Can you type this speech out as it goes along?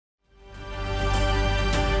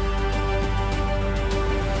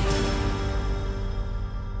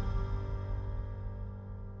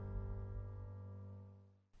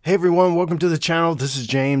Hey everyone, welcome to the channel. This is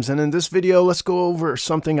James, and in this video let's go over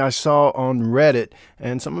something I saw on Reddit.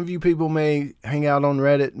 And some of you people may hang out on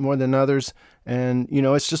Reddit more than others, and you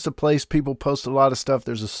know, it's just a place people post a lot of stuff.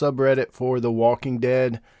 There's a subreddit for The Walking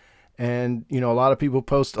Dead, and you know, a lot of people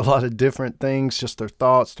post a lot of different things, just their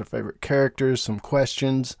thoughts, their favorite characters, some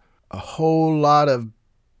questions, a whole lot of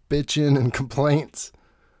bitching and complaints.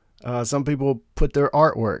 Some people put their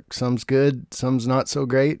artwork. Some's good, some's not so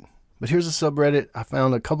great. But here's a subreddit I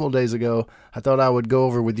found a couple of days ago. I thought I would go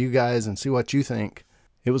over with you guys and see what you think.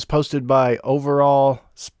 It was posted by Overall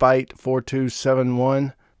Spite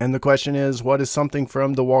 4271. And the question is, what is something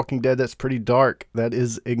from The Walking Dead that's pretty dark that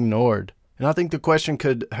is ignored? And I think the question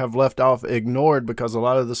could have left off ignored because a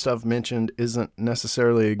lot of the stuff mentioned isn't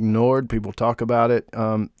necessarily ignored. People talk about it.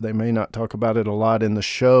 They may not talk about it a lot in the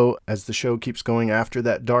show as the show keeps going after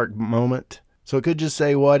that dark moment. So it could just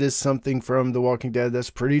say, what is something from The Walking Dead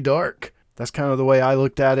that's pretty dark? That's kind of the way I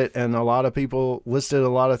looked at it, and a lot of people listed a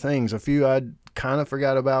lot of things. A few I kind of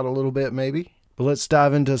forgot about a little bit maybe. But let's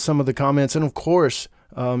dive into some of the comments. And of course,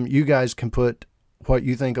 you guys can put what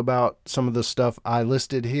you think about some of the stuff I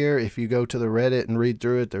listed here. If you go to the Reddit and read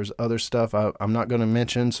through it, there's other stuff I'm not going to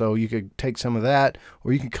mention, so you could take some of that,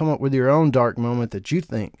 or you can come up with your own dark moment that you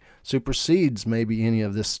think supersedes maybe any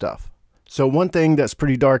of this stuff. So one thing that's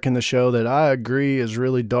pretty dark in the show that I agree is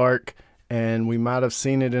really dark, and we might have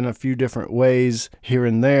seen it in a few different ways here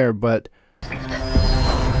and there, but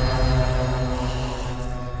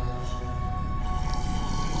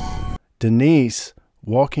Denise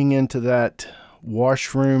walking into that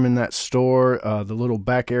washroom in that store, the little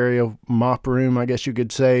back area mop room, I guess you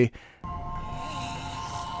could say,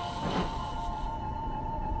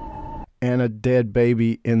 and a dead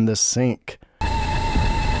baby in the sink.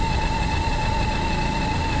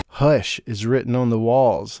 Hush is written on the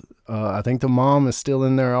walls. I think the mom is still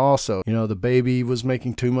in there also. You know, the baby was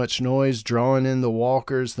making too much noise, drawing in the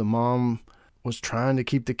walkers. The mom was trying to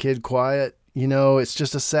keep the kid quiet. You know, it's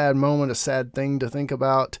just a sad moment, a sad thing to think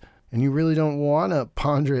about. And you really don't want to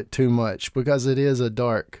ponder it too much because it is a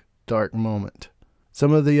dark, dark moment.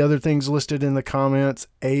 Some of the other things listed in the comments,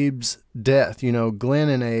 Abe's death. You know, Glenn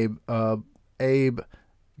and Abe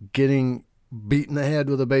getting beat in the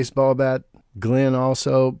head with a baseball bat. Glenn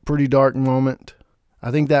also, pretty dark moment.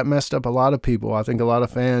 I think that messed up a lot of people. I think a lot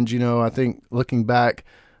of fans, you know, I think looking back,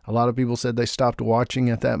 a lot of people said they stopped watching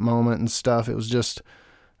at that moment and stuff. It was just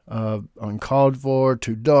uncalled for,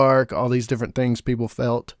 too dark, all these different things people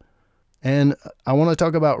felt. And I want to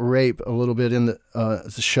talk about rape a little bit in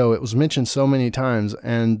the show. It was mentioned so many times,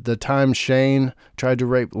 and the time Shane tried to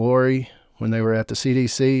rape Lori when they were at the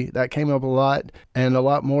CDC, that came up a lot, and a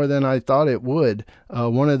lot more than I thought it would.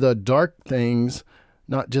 One of the dark things,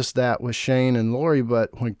 not just that with Shane and Lori,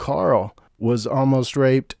 but when Carl was almost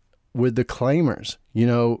raped with the Claimers. You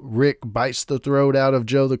know, Rick bites the throat out of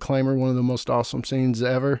Joe the Claimer, one of the most awesome scenes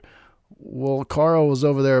ever. Well, Carl was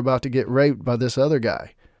over there about to get raped by this other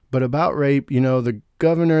guy. But about rape, you know, the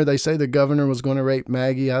governor, they say the governor was going to rape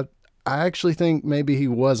Maggie. I actually think maybe he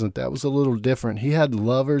wasn't. That was a little different. He had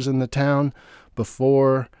lovers in the town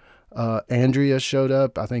before Andrea showed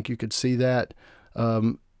up. I think you could see that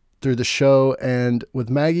through the show. And with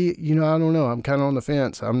Maggie, you know, I don't know. I'm kind of on the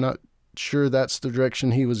fence. I'm not sure that's the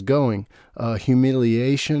direction he was going.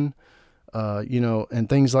 Humiliation, you know, and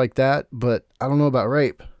things like that. But I don't know about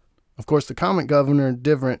rape. Of course, the comic governor,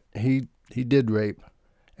 different. He did rape.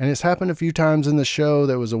 And it's happened a few times in the show.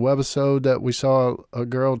 There was a webisode that we saw a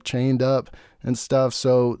girl chained up and stuff.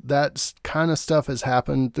 So that kind of stuff has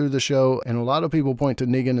happened through the show. And a lot of people point to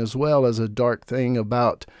Negan as well as a dark thing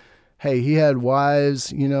about, hey, he had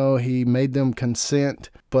wives, you know, he made them consent,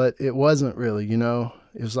 but it wasn't really, you know,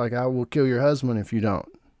 it was like, I will kill your husband if you don't.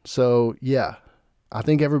 So yeah, I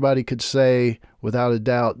think everybody could say without a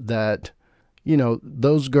doubt that, you know,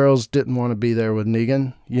 those girls didn't want to be there with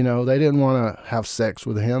Negan. You know, they didn't want to have sex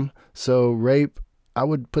with him. So rape, I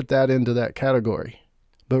would put that into that category.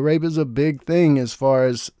 But rape is a big thing as far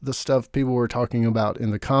as the stuff people were talking about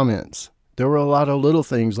in the comments. There were a lot of little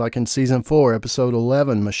things, like in season 4, episode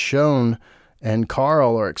 11, Michonne and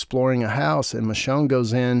Carl are exploring a house, and Michonne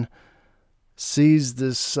goes in, sees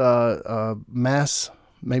this mass,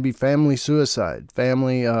 maybe family suicide,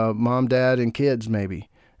 family, mom, dad, and kids maybe.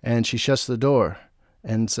 And she shuts the door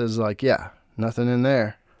and says, like, yeah, nothing in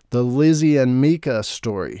there. The Lizzie and Mika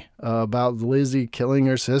story about Lizzie killing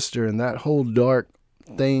her sister and that whole dark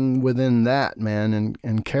thing within that, man.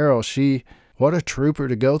 And Carol, what a trooper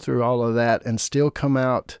to go through all of that and still come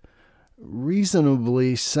out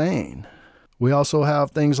reasonably sane. We also have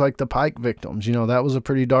things like the Pike victims. You know, that was a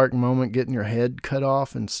pretty dark moment, getting your head cut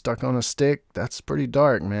off and stuck on a stick. That's pretty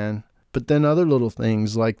dark, man. But then other little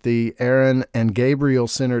things like the Aaron and Gabriel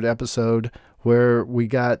centered episode where we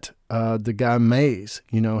got the guy Maze.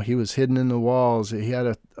 You know, he was hidden in the walls. He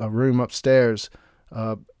had a room upstairs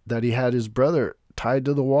that he had his brother tied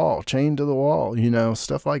to the wall, chained to the wall, you know,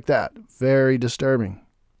 stuff like that. Very disturbing.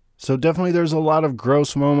 So definitely there's a lot of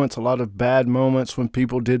gross moments, a lot of bad moments when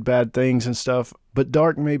people did bad things and stuff. But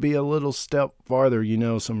dark may be a little step farther, you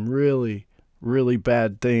know, some really, really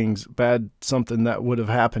bad things, something that would have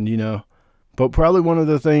happened, you know. But probably one of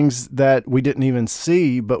the things that we didn't even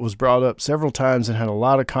see but was brought up several times and had a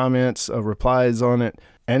lot of comments, replies on it,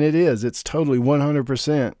 and it's totally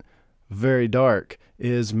 100% very dark,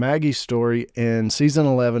 is Maggie's story in season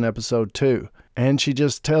 11, episode 2. And she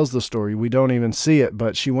just tells the story. We don't even see it,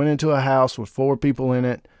 but she went into a house with 4 people in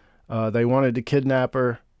it. They wanted to kidnap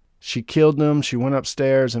her. She killed them. She went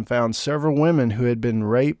upstairs and found several women who had been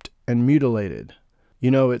raped and mutilated.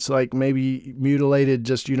 You know, it's like maybe mutilated,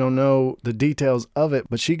 just you don't know the details of it.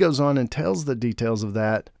 But she goes on and tells the details of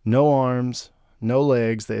that. No arms, no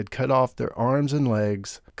legs. They had cut off their arms and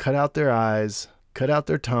legs, cut out their eyes, cut out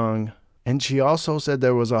their tongue. And she also said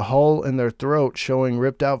there was a hole in their throat showing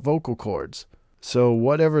ripped out vocal cords. So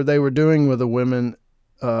whatever they were doing with the women,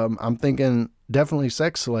 I'm thinking definitely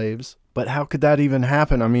sex slaves. But how could that even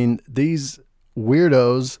happen? I mean, these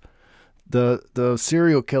weirdos, the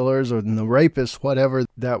serial killers or the rapists, whatever,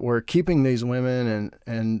 that were keeping these women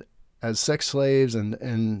and as sex slaves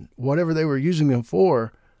and whatever they were using them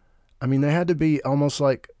for, I mean, they had to be almost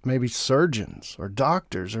like maybe surgeons or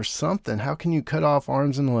doctors or something. How can you cut off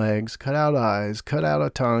arms and legs, cut out eyes, cut out a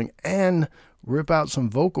tongue, and rip out some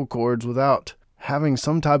vocal cords without having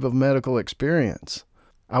some type of medical experience?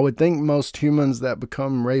 I would think most humans that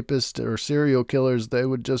become rapists or serial killers, they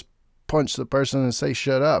would just punch the person and say,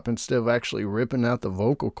 shut up, instead of actually ripping out the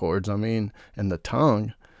vocal cords, I mean, and the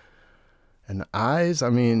tongue and the eyes. I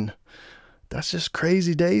mean, that's just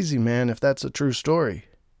crazy daisy, man, if that's a true story.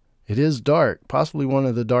 It is dark, possibly one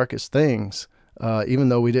of the darkest things, even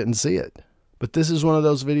though we didn't see it. But this is one of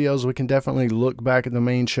those videos we can definitely look back at the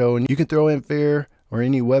main show, and you can throw in Fear or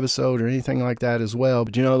any webisode or anything like that as well.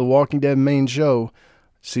 But you know, the Walking Dead main show,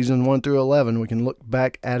 season 1 through 11, we can look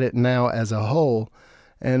back at it now as a whole.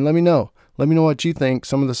 And let me know. Let me know what you think.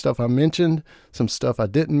 Some of the stuff I mentioned, some stuff I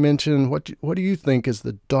didn't mention. What do you think is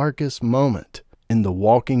the darkest moment in The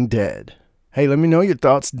Walking Dead? Hey, let me know your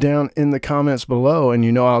thoughts down in the comments below, and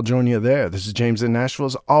you know I'll join you there. This is James in Nashville.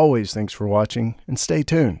 As always, thanks for watching, and stay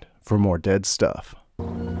tuned for more dead stuff.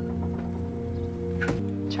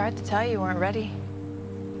 Tried to tell you weren't ready.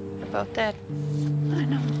 We're both dead. I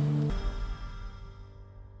know.